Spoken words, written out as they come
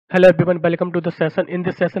Hello everyone, welcome to the session. In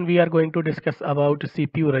this session, we are going to discuss about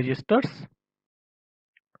CPU registers.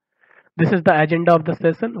 This is the agenda of the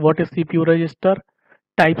session. What is CPU register?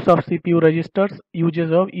 Types of CPU registers,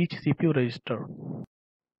 uses of each CPU register.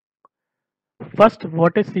 First,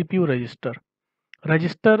 what is CPU register?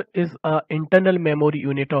 Register is an internal memory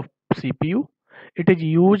unit of CPU. It is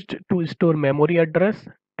used to store memory address,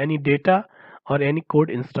 any data, or any code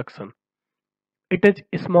instruction. It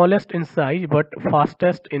is smallest in size but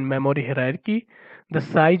fastest in memory hierarchy. The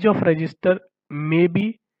size of register may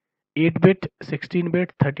be 8-bit,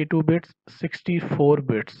 16-bit, 32 bits, 64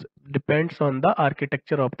 bits. Depends on the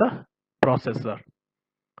architecture of the processor.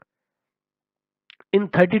 In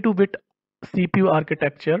 32-bit CPU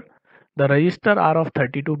architecture, the register are of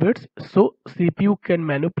 32 bits, so CPU can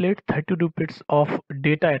manipulate 32 bits of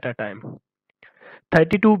data at a time.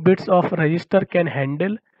 32 bits of register can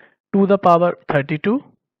handle to the power 32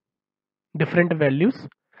 different values.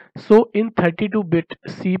 So in 32-bit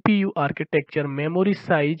CPU architecture, memory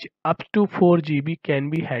size up to 4 GB can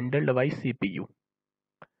be handled by CPU.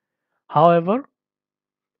 However,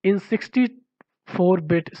 in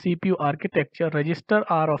 64-bit CPU architecture, registers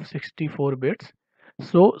are of 64 bits.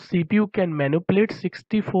 So CPU can manipulate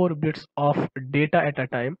 64 bits of data at a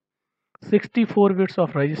time. 64 bits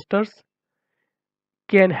of registers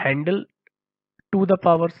can handle to the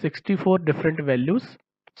power 64 different values.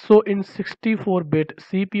 So in 64-bit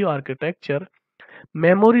CPU architecture,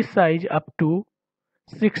 memory size up to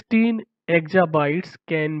 16 exabytes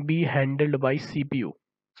can be handled by CPU.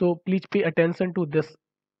 So please pay attention to this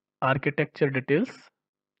architecture details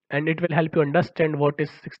and it will help you understand what is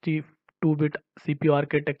 62-bit CPU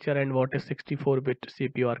architecture and what is 64-bit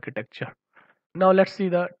CPU architecture. Now let's see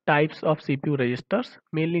the types of CPU registers.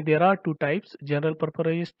 Mainly there are two types, general purpose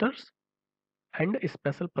registers and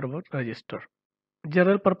special purpose register.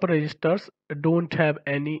 General purpose registers don't have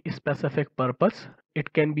any specific purpose.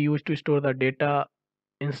 It can be used to store the data,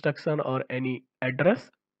 instruction or any address.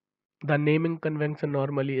 The naming convention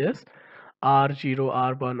normally is R0,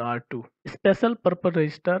 R1, R2. Special purpose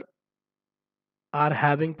register are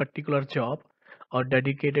having particular job or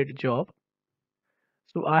dedicated job.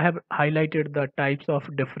 So I have highlighted the types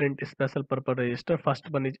of different special purpose register. First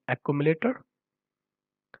one is accumulator.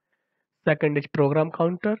 Second is program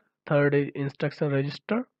counter. Third is instruction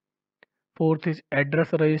register. Fourth is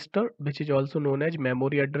address register, which is also known as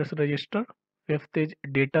memory address register. Fifth is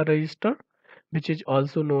data register, which is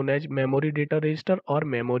also known as memory data register or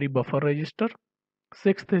memory buffer register.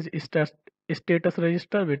 Sixth is status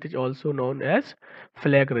register, which is also known as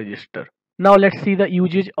flag register. Now let's see the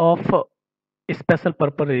usage of special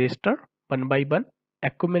purpose register one by one.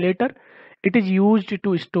 Accumulator, it is used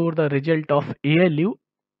to store the result of ALU,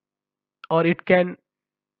 or it can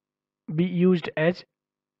be used as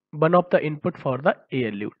one of the input for the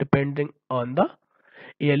ALU depending on the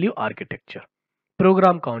ALU architecture.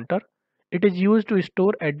 Program counter, it is used to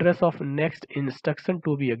store address of next instruction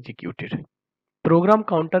to be executed. Program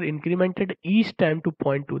counter incremented each time to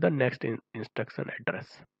point to the next instruction address.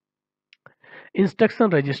 Instruction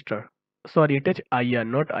register, sorry, it is IR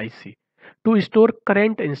not IC, to store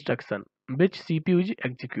current instruction which CPU is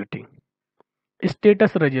executing.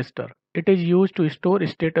 Status register, it is used to store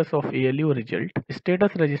status of ALU result.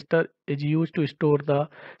 Status register is used to store the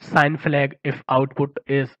sign flag if output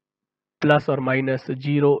is plus or minus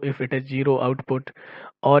 0 if it is 0 output,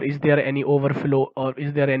 or is there any overflow or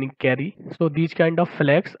is there any carry. So these kind of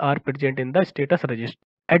flags are present in the status register.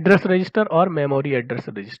 Address register or memory address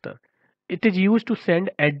register, it is used to send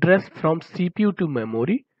address from CPU to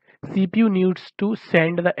memory. CPU needs to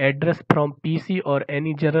send the address from PC or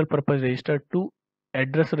any general purpose register to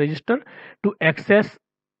address register to access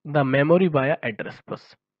the memory via address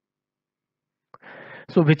bus.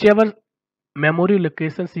 So whichever memory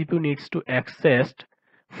location CPU needs to access,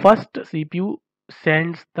 first CPU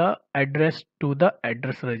sends the address to the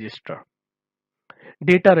address register.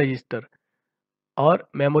 Data register or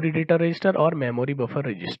memory data register or memory buffer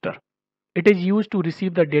register, it is used to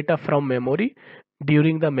receive the data from memory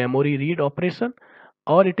during the memory read operation,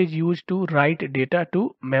 or it is used to write data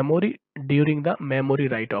to memory during the memory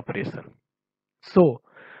write operation. So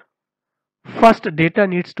first data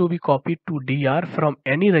needs to be copied to DR from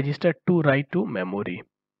any register to write to memory.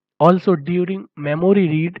 Also during memory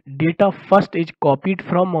read, data first is copied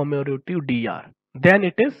from memory to DR. Then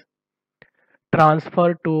it is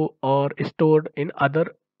transferred to or stored in other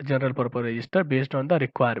general purpose register based on the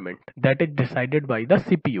requirement that is decided by the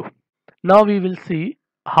CPU. Now we will see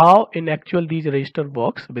how in actual these register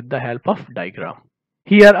works with the help of diagram.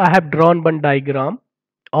 Here I have drawn one diagram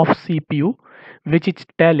of CPU which is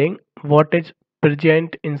telling what is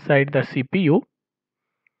present inside the CPU.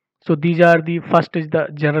 So these are the first is the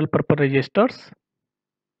general purpose registers.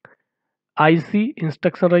 IC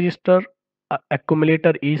instruction register,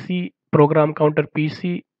 accumulator AC, program counter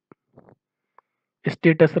PC,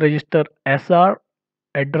 status register SR,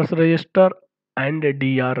 address register, and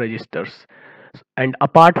DR registers. And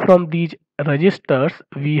apart from these registers,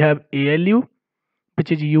 we have ALU,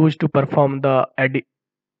 which is used to perform the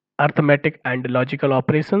arithmetic and logical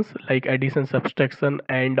operations like addition, subtraction,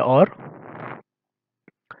 and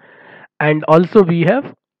also we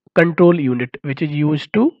have control unit, which is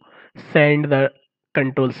used to send the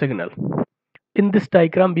control signal. In this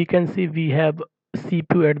diagram, we can see we have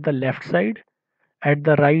CPU at the left side. At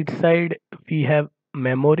the right side, we have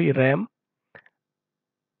memory RAM.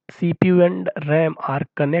 CPU and RAM are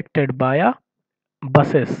connected via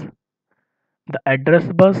buses: the address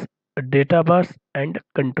bus, data bus, and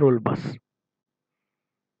control bus.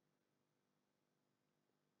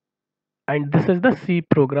 And this is the C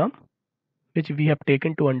program which we have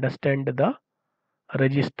taken to understand the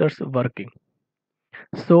registers working.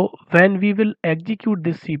 So when we will execute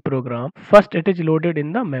this C program, first it is loaded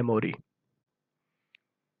in the memory.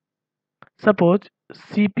 Suppose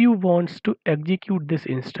CPU wants to execute this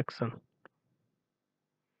instruction.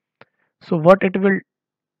 So what it will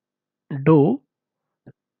do,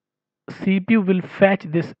 CPU will fetch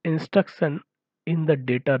this instruction in the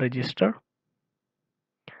data register,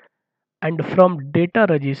 and from data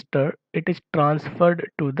register it is transferred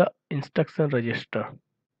to the instruction register.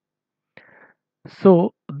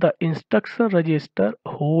 So the instruction register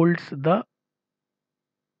holds the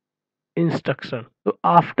instruction. So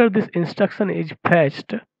after this instruction is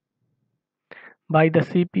fetched by the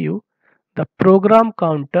CPU, the program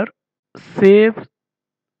counter saves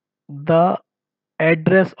the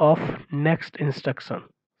address of next instruction.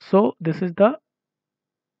 So this is the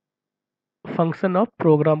function of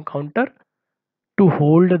program counter, to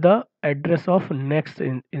hold the address of next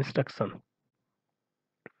instruction.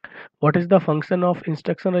 What is the function of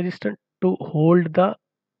instruction register? To hold the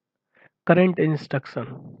current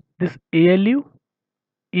instruction. This ALU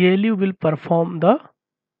will perform the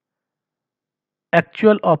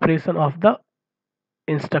actual operation of the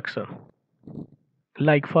instruction.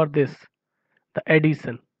 Like for this, the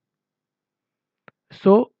addition.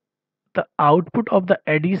 So the output of the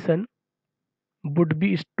addition would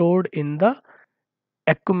be stored in the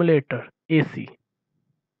accumulator AC.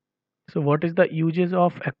 So what is the uses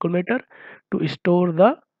of accumulator? To store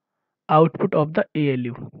the output of the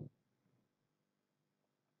ALU.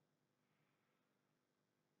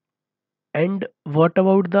 And what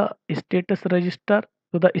about the status register?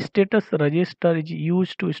 So the status register is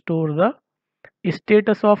used to store the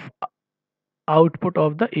status of output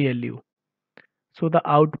of the ALU. So the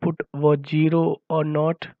output was 0 or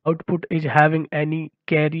not, output is having any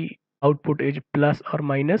carry, output is plus or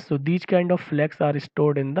minus. So these kind of flags are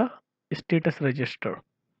stored in the status register.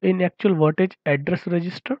 In actual, what is address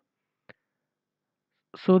register?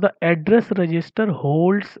 So the address register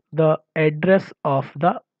holds the address of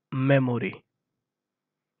the memory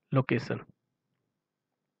location.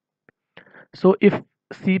 So if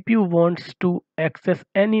CPU wants to access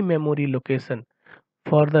any memory location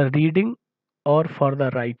for the reading or for the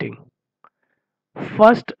writing,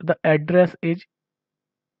 first the address is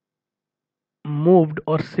moved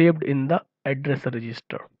or saved in the address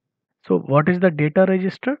register. So what is the data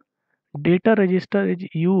register? Data register is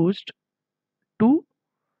used to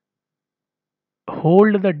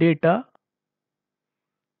hold the data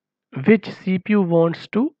which CPU wants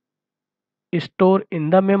to store in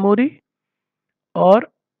the memory, or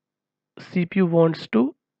CPU wants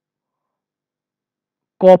to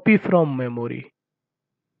copy from memory.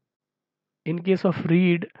 In case of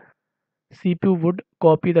read, CPU would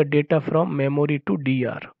copy the data from memory to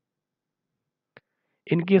DR.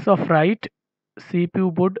 In case of write,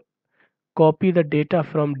 CPU would copy the data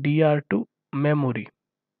from DR to memory,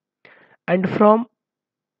 and from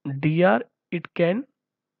DR it can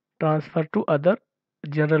transfer to other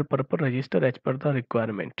general purpose register as per the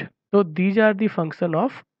requirement. So these are the function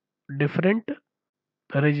of different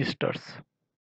registers.